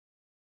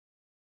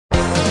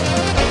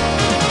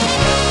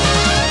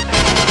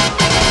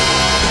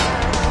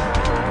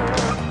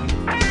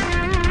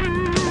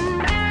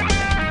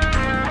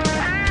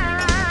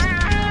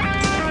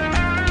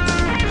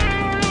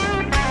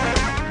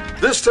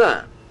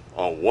time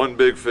on One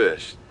Big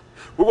Fish.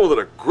 We're going to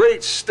the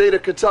great state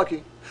of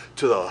Kentucky,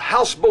 to the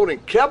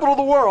houseboating capital of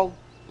the world,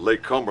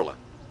 Lake Cumberland.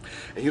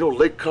 And you know,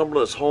 Lake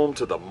Cumberland is home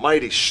to the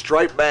mighty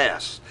striped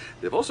bass.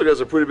 They've also got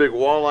some pretty big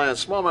walleye and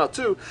smallmouth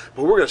too,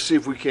 but we're going to see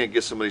if we can't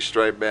get some of these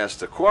striped bass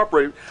to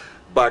cooperate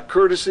by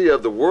courtesy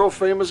of the world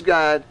famous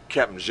guide,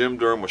 Captain Jim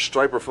Durham with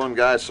StriperFun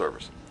Guide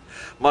Service.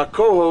 My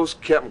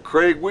co-host, Captain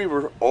Craig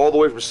Weaver, all the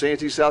way from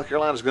Santee, South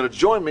Carolina, is going to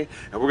join me,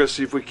 and we're going to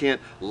see if we can't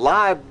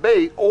live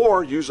bait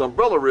or use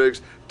umbrella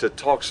rigs to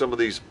talk some of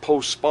these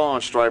post-spawn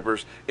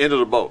stripers into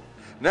the boat.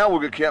 Now we'll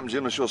get Captain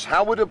Jim to show us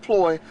how we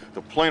deploy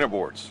the planer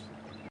boards.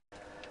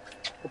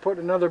 We'll put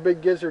another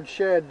big gizzard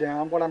shad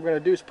down. What I'm going to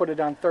do is put it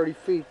down 30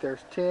 feet.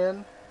 There's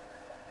 10,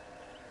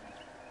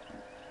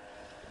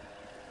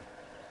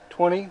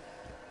 20,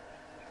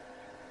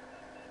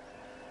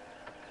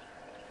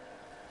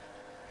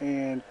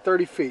 and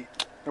 30 feet.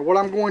 Now what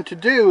I'm going to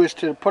do is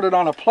to put it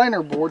on a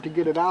planer board to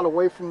get it out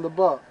away from the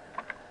boat.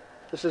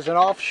 This is an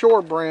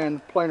offshore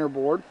brand planer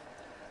board.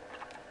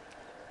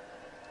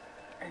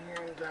 And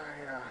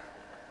I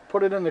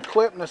put it in the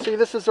clip. Now see,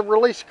 this is a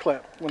release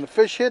clip. When the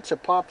fish hits,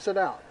 it pops it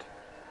out.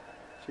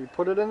 So you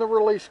put it in the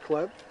release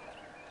clip,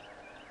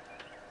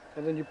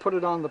 and then you put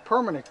it on the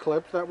permanent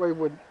clip. That way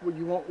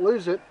you won't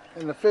lose it.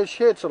 And the fish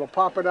hits, it'll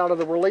pop it out of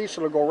the release.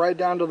 It'll go right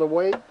down to the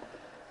weight.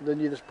 And then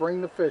you just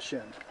bring the fish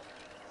in.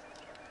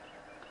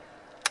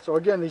 So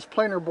again, these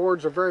planer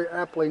boards are very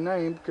aptly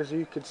named because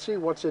you can see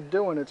what's it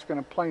doing. It's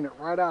going to plane it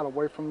right out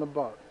away from the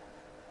boat.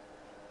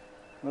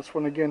 And this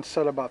one again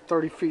set about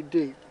 30 feet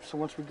deep. So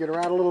once we get her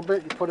out a little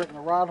bit, you put it in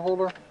the rod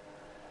holder.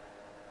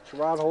 It's the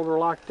rod holder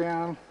locked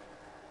down.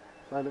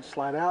 Let it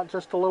slide out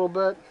just a little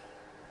bit.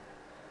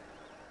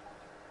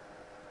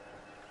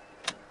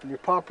 And you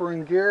pop her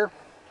in gear,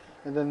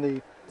 and then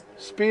the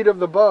speed of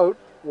the boat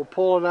will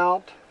pull it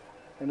out,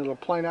 and it'll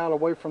plane out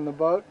away from the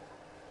boat.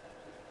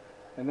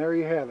 And there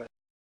you have it.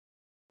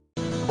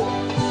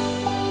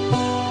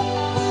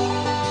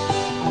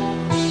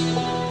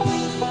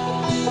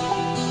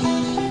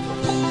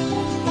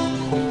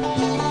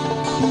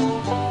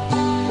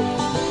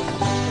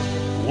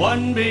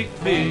 One big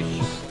fish.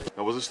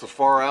 Now, was this the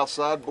far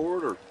outside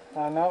board or?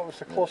 No, it was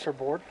a closer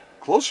board.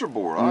 Closer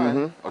board, all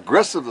right.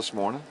 Aggressive this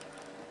morning.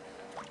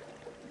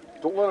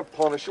 Don't let it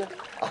punish you.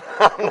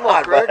 I'm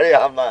not, buddy,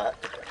 I'm not.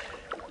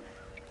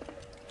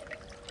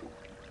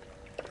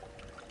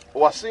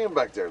 Oh, I see him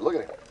back there. Look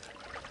at him.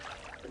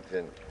 He's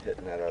been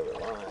hitting that other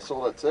line. I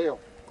saw that tail.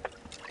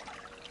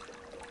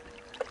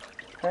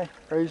 Okay,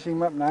 raise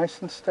him up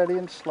nice and steady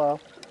and slow.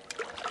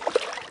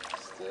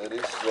 Steady,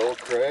 slow,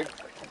 Craig.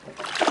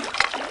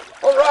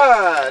 All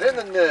right, in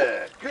the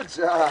net. Good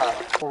job.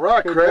 All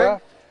right, Good Craig.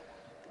 job.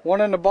 One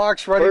in the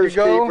box, ready First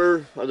to go.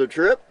 keeper of the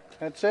trip.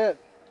 That's it.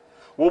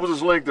 What was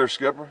his length there,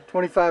 Skipper?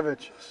 25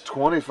 inches.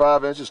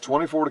 25 inches,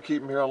 24 to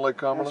keep him here on Lake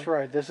Cumberland. That's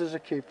right. This is a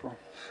keeper.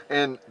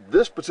 And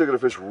this particular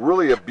fish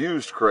really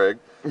abused Craig.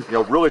 You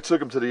know, really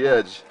took him to the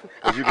edge,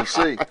 as you can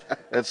see.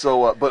 And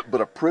so, but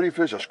a pretty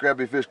fish, a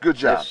scrappy fish. Good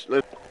job.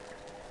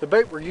 The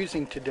bait we're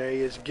using today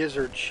is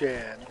gizzard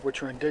shad,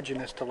 which are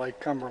indigenous to Lake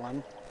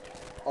Cumberland.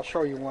 I'll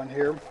show you one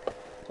here.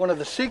 One of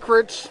the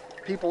secrets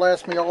people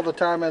ask me all the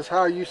time is, how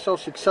are you so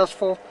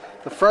successful?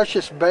 The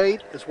freshest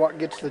bait is what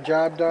gets the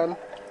job done.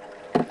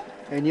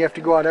 And you have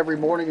to go out every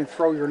morning and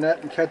throw your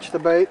net and catch the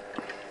bait.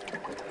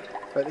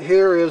 But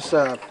here's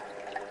a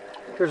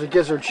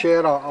gizzard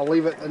shad. I'll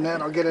leave it in the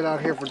net. I'll get it out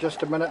here for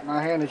just a minute in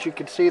my hand. As you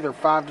can see, they're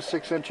 5 to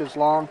 6 inches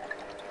long.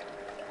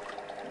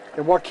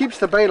 And what keeps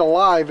the bait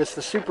alive is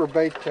the super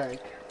bait tank.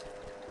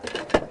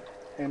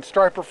 And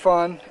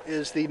StriperFun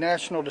is the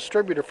national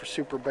distributor for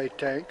super bait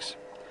tanks.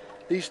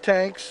 These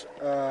tanks,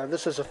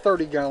 this is a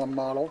 30-gallon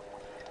model,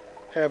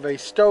 have a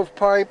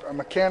stovepipe, a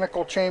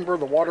mechanical chamber.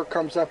 The water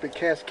comes up, it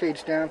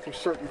cascades down through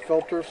certain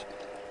filters.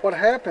 What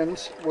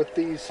happens with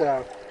these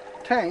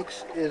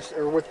tanks is,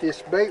 or with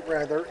this bait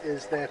rather,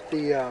 is that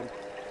the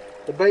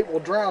bait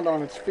will drown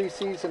on its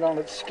feces and on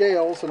its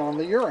scales and on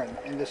the urine.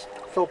 And this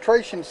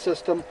filtration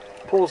system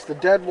pulls the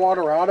dead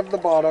water out of the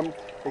bottom.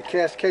 It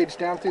cascades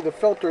down through the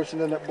filters,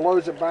 and then it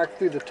blows it back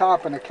through the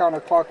top in a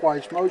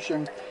counterclockwise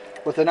motion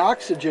with an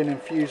oxygen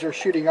infuser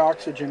shooting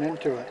oxygen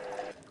into it.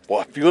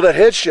 Boy, feel that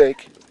head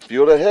shake.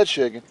 Feel that head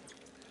shaking.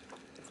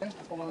 Okay,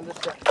 hold on just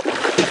a second.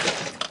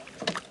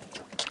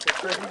 Okay,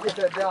 Craig, you get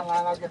that down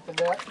line, I'll get the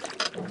net.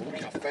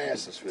 Look how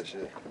fast this fish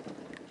is.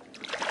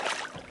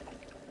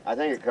 I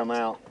think it come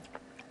out.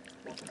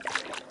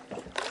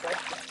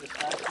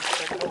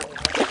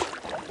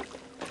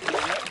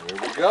 There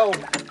we go.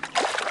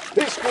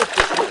 This fish.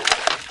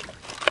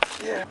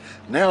 Yeah.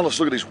 Now let's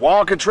look at these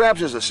wild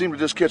contraptions that seem to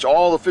just catch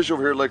all the fish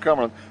over here at Lake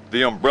Cumberland,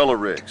 the umbrella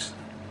rigs.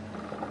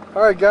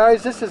 All right,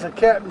 guys, this is a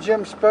Captain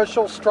Jim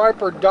Special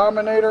Striper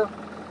Dominator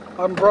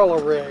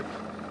umbrella rig.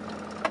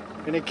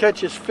 And it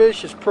catches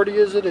fish as pretty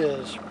as it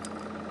is.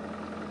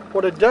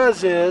 What it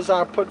does is,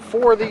 I put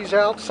 4 of these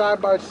out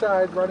side by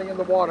side running in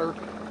the water.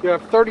 You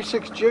have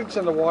 36 jigs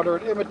in the water.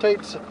 It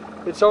imitates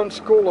its own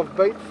school of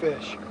bait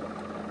fish.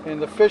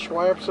 And the fish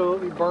will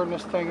absolutely burn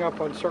this thing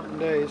up on certain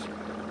days.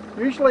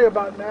 Usually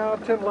about now,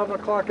 10, 11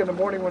 o'clock in the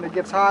morning when it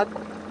gets hot,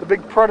 the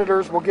big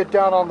predators will get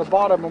down on the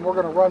bottom and we're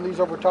going to run these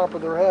over top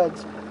of their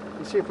heads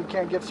and see if we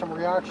can't get some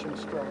reaction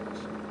strikes.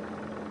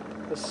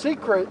 The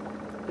secret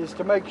is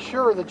to make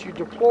sure that you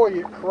deploy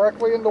it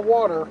correctly in the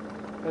water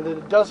and that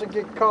it doesn't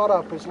get caught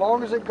up. As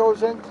long as it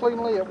goes in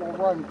cleanly, it will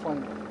run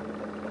cleanly.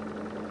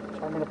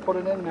 So I'm going to put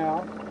it in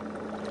now.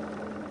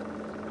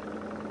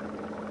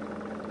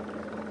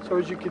 So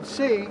as you can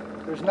see,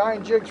 there's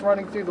 9 jigs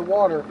running through the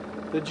water.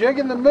 The jig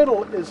in the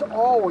middle is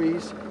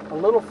always a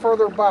little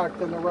further back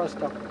than the rest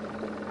of them.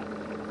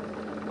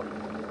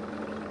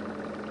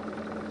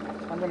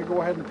 I'm going to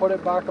go ahead and put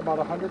it back about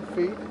 100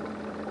 feet.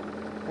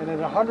 And at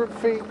 100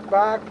 feet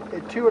back,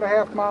 at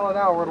 2.5 miles an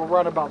hour, it'll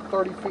run about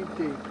 30 feet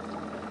deep.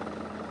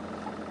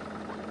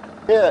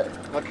 Yeah.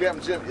 Now,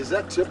 Captain Jim, is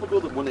that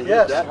typical that when they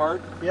hit that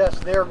hard? Yes,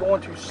 they are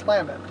going to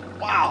slam it.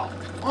 Wow,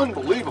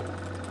 unbelievable.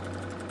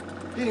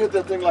 He hit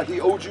that thing like he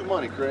owed you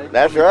money, Craig.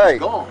 That's right.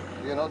 It's gone,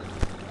 you know.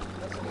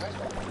 That's a nice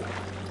one.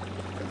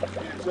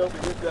 Can you tell we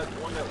hit that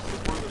one that was the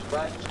furthest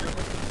back,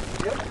 Skipper?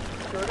 Yep,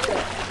 sure it is.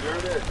 There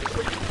it is, just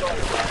like you thought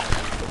it was.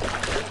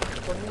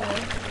 What do you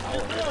want?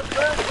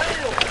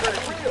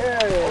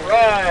 All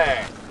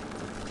right.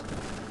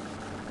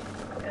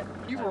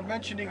 You were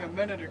mentioning a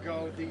minute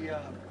ago the, you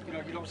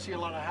know, you don't see a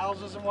lot of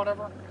houses and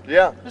whatever.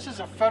 Yeah. This is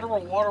a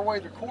federal waterway.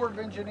 The Corps of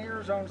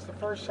Engineers owns the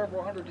first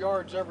several hundred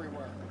yards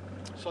everywhere.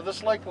 So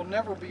this lake will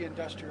never be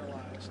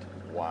industrialized.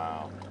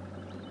 Wow.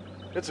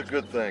 It's a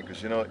good thing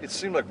because, you know, it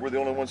seemed like we're the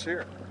only ones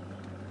here.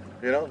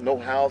 You know, no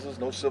houses,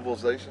 no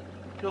civilization.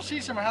 You'll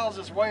see some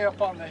houses way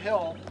up on the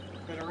hill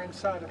that are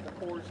inside of the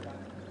Corps line.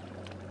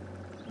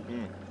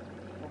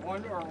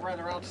 One, or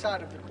rather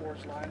outside of the Corps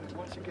line, and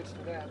once it gets to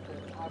that,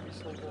 then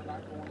obviously they're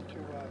not going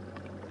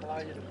to allow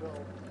you to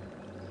build.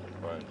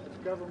 Right. It's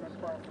government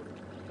property.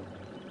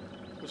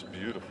 It's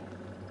beautiful.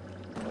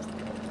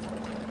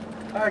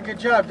 All right, good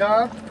job,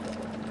 Don.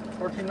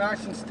 Working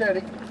nice and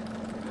steady.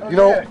 Okay. You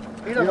know,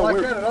 He doesn't like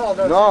that at all,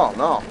 does he? No,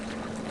 no.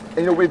 And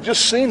you know, we've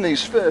just seen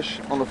these fish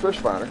on the fish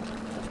finder,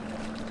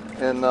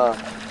 and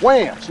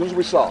wham! As soon as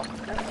we saw it.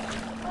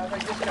 I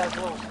think this guy's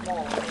a little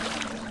small.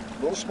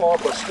 A little small,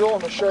 but still on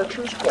the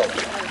chartreuse color.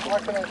 He's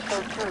liking that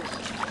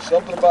chartreuse.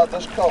 Something about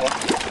this color.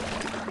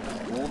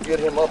 We'll get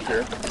him up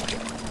here.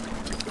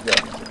 Yeah.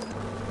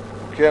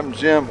 Captain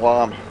Jim,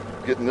 while I'm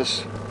getting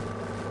this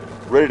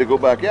ready to go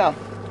back out,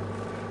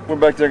 went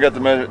back there and got the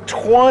measure.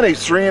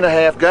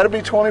 23.5, got to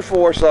be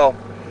 24, so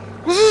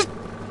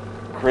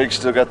Craig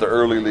still got the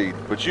early lead.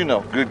 But you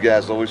know, good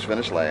guys always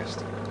finish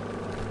last.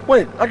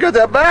 Wait, I got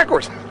that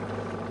backwards.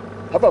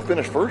 How about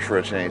finish first for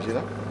a change, you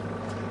know?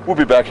 We'll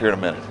be back here in a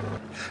minute.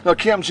 Now,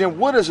 Captain Jim,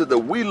 what is it that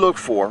we look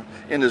for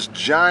in this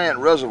giant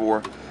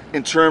reservoir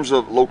in terms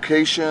of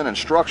location and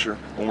structure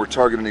when we're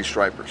targeting these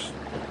stripers?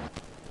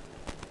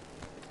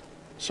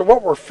 So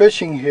what we're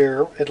fishing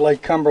here at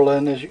Lake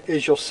Cumberland,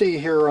 is you'll see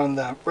here on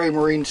the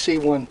Raymarine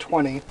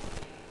C120,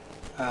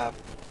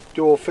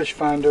 dual fish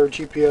finder,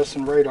 GPS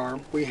and radar,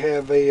 we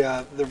have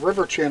the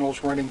river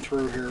channels running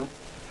through here.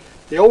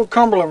 The old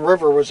Cumberland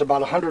River was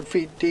about 100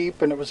 feet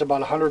deep and it was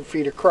about 100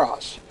 feet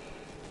across.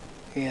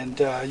 And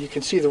you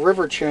can see the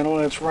river channel,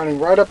 and it's running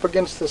right up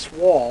against this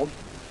wall.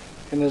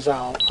 And as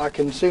I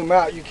can zoom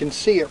out, you can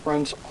see it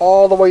runs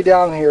all the way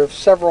down here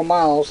several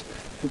miles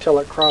until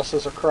it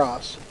crosses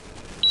across.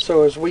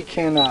 So as we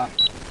can, there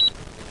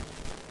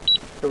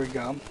we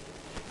go.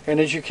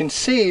 And as you can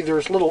see,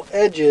 there's little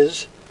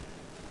edges,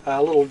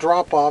 little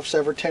drop-offs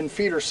every 10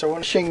 feet or so,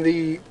 and seeing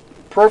the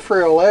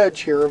peripheral edge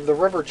here of the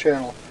river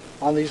channel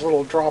on these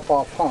little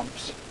drop-off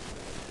humps.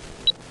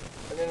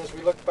 And then as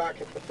we look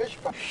back at the fish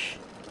pond,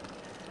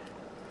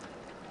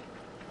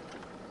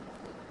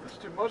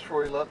 Too much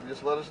for you,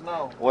 just let us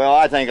know. Well,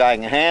 I think I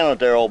can handle it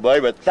there, old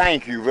buddy, but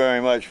thank you very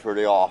much for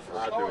the offer.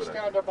 slow us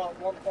down to about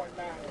 1.9.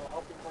 It'll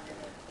help you bring it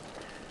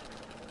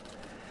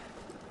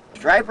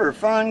in.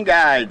 StriperFun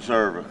Guide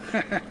Service.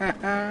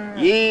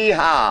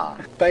 Yeehaw!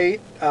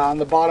 Bait on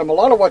the bottom. A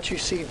lot of what you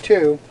see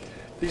too,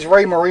 these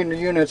Raymarine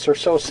units are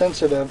so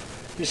sensitive,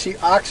 you see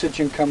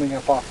oxygen coming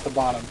up off the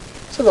bottom.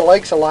 So the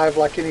lake's alive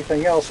like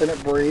anything else, and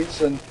it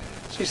breathes, and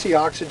so you see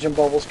oxygen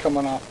bubbles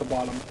coming off the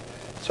bottom.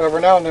 So every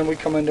now and then we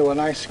come into a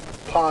nice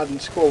pod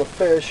and school of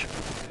fish,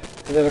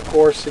 and then of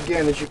course,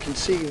 again, as you can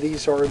see,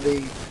 these are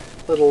the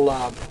little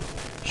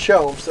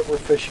shelves that we're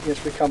fishing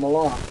as we come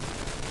along.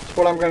 So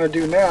what I'm going to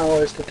do now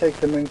is to take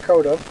the Minn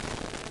Kota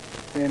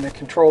and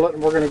control it,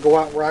 and we're going to go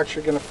out. We're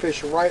actually going to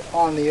fish right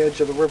on the edge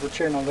of the river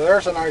channel. Now,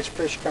 there's a nice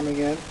fish coming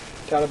in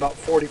down about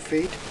 40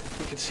 feet.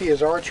 You can see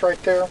his arch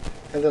right there,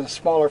 and then a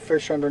smaller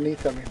fish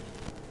underneath of him.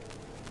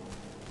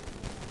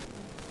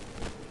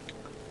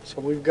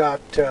 So we've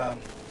got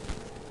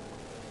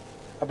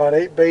about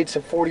 8 baits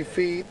at 40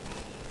 feet.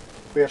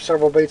 We have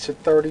several baits at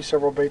 30,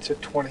 several baits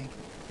at 20.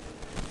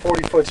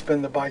 40 foot's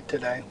been the bite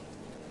today.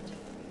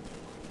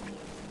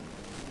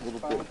 A little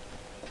bit.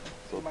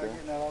 You might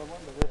get that other one,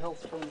 but it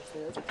helps turn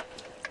his head.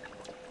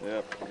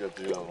 Yep, you got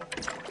the other one.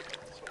 It's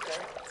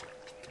okay.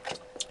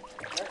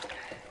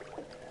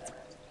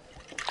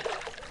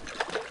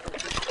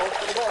 Close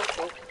to the boat,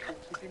 so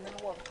keep him in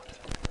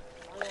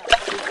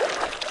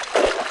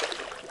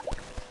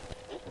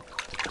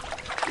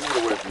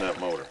from that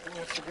motor.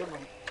 That's a good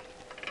one.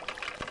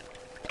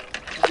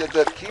 You get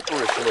that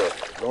keeperish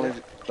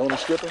look. Don't he,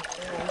 Skipper?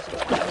 Yeah, he's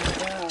about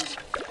 20 pounds.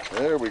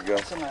 There we go.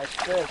 That's a nice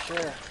fish,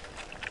 yeah.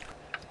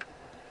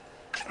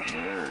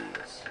 There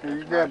he is. Here,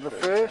 you grab the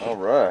fish. All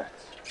right.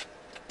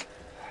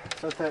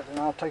 Set that, and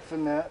I'll take the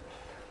net.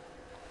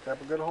 Grab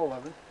a good hold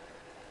of it.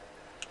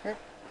 Here.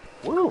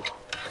 Woo.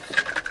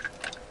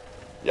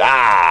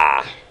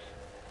 Yeah.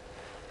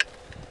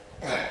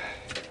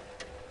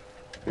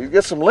 You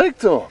get some length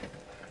to him.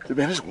 Dude,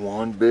 man, this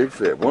one big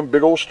fish, one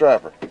big old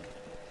striper.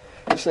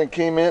 This thing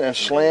came in and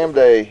slammed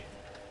a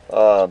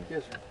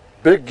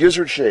big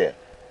gizzard shad.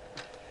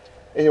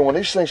 And you know, when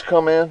these things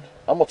come in,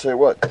 I'm gonna tell you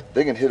what,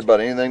 they can hit about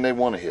anything they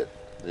want to hit.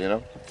 You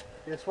know.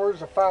 It's where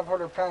there's a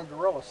 500-pound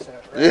gorilla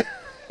set, right?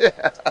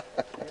 Yeah.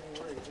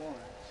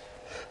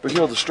 But you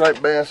know, the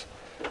striped bass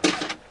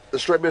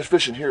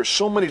fishing here,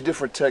 so many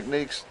different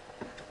techniques.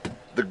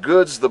 The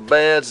goods, the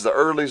bads, the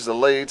earlies, the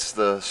lates,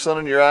 the sun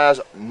in your eyes,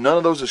 none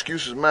of those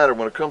excuses matter.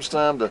 When it comes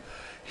time to,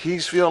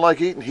 he's feeling like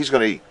eating, he's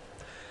going to eat.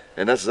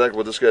 And that's exactly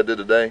what this guy did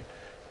today.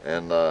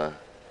 And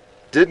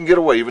didn't get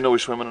away, even though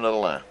he's swimming another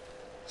line.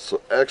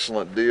 So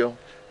excellent deal.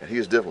 And he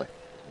is definitely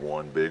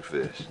one big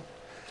fish.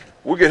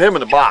 We'll get him in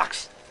the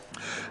box.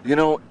 You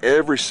know,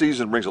 every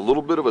season brings a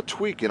little bit of a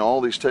tweak in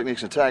all these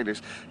techniques and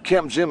tactics.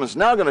 Captain Jim is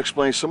now going to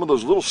explain some of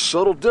those little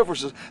subtle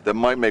differences that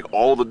might make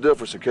all the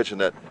difference in catching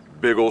that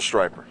big old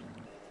striper.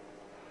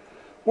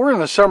 We're in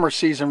the summer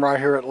season right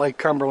here at Lake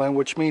Cumberland,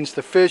 which means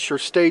the fish are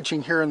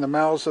staging here in the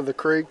mouths of the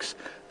creeks.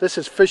 This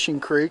is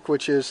Fishing Creek,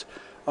 which is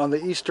on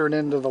the eastern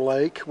end of the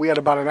lake. We had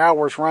about an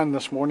hour's run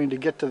this morning to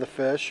get to the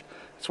fish.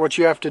 It's what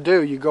you have to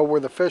do. You go where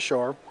the fish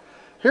are.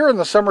 Here in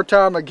the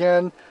summertime,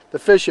 again, the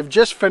fish have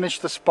just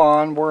finished the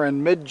spawn. We're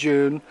in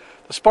mid-June.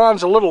 The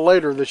spawn's a little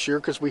later this year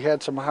because we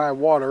had some high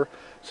water.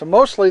 So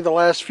mostly the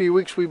last few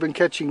weeks we've been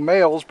catching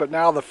males, but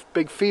now the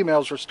big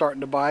females are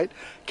starting to bite.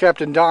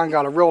 Captain Don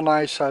got a real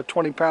nice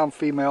 20-pound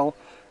female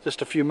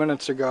just a few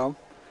minutes ago.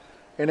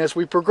 And as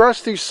we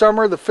progress through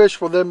summer, the fish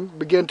will then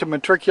begin to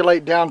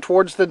matriculate down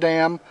towards the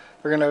dam.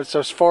 They're going to, it's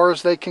as far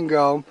as they can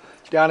go,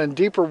 down in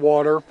deeper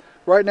water.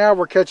 Right now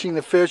we're catching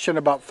the fish in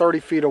about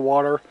 30 feet of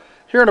water.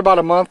 Here in about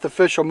a month, the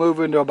fish will move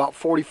into about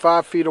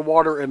 45 feet of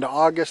water. Into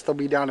August, they'll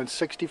be down in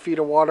 60 feet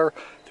of water.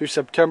 Through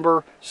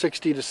September,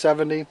 60 to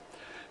 70.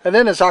 And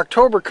then as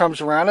October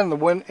comes around and the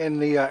wind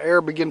and the air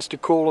begins to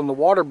cool and the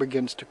water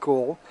begins to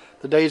cool,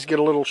 the days get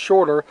a little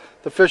shorter,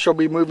 the fish will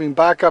be moving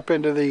back up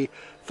into the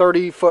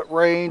 30-foot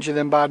range, and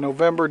then by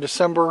November,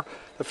 December,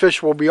 the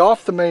fish will be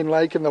off the main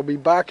lake and they'll be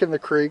back in the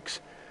creeks,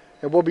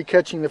 and we'll be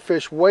catching the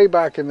fish way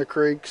back in the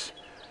creeks,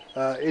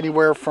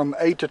 anywhere from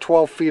 8 to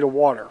 12 feet of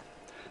water.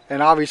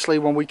 And obviously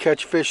when we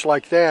catch fish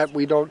like that,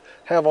 we don't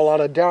have a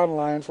lot of down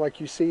lines like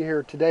you see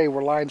here today,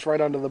 where lines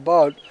right under the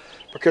boat,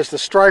 because the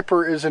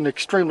striper is an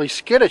extremely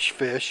skittish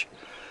fish.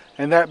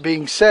 And that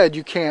being said,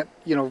 you can't,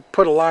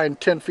 put a line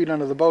 10 feet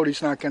under the boat,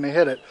 he's not going to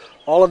hit it.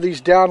 All of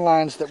these down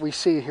lines that we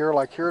see here,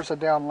 like here's a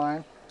down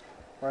line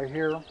right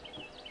here,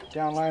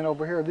 down line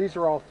over here, these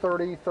are all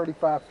 30,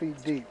 35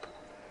 feet deep.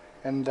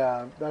 And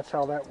that's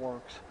how that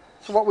works.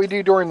 So what we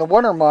do during the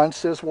winter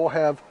months is we'll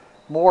have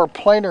more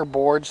planer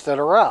boards that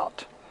are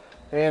out.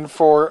 And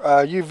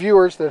for you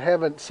viewers that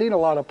haven't seen a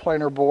lot of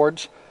planer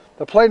boards,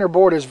 the planer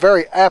board is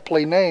very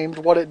aptly named.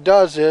 What it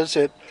does is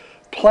it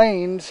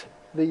planes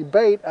the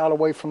bait out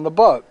away from the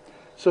boat.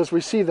 So as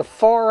we see the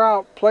far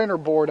out planer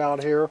board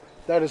out here,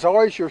 that is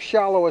always your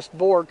shallowest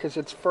board because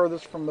it's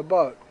furthest from the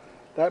boat.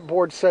 That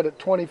board's set at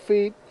 20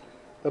 feet.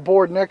 The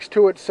board next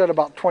to it set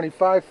about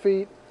 25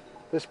 feet.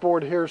 This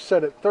board here is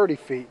set at 30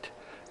 feet.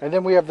 And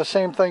then we have the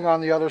same thing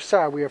on the other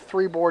side. We have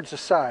 3 boards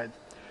aside.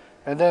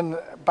 And then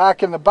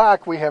back in the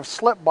back we have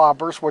slip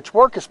bobbers, which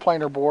work as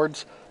planer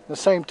boards, the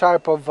same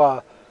type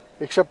of,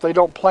 except they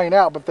don't plane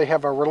out, but they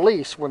have a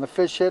release. When the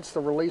fish hits, the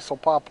release will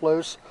pop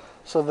loose.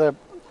 So the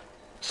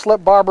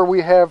slip bobber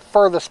we have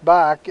furthest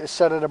back is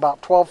set at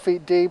about 12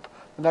 feet deep.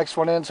 The next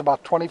one ends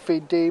about 20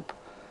 feet deep.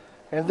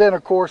 And then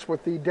of course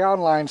with the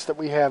down lines that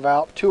we have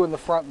out, 2 in the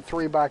front and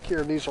 3 back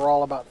here, these are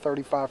all about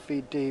 35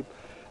 feet deep.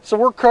 So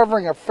we're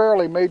covering a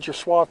fairly major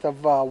swath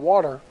of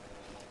water.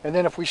 And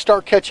then if we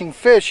start catching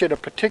fish at a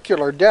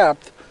particular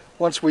depth,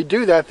 once we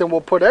do that, then we'll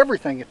put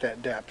everything at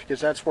that depth because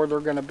that's where they're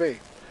going to be.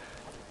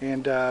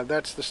 And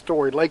that's the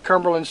story. Lake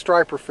Cumberland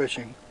Striper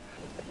Fishing.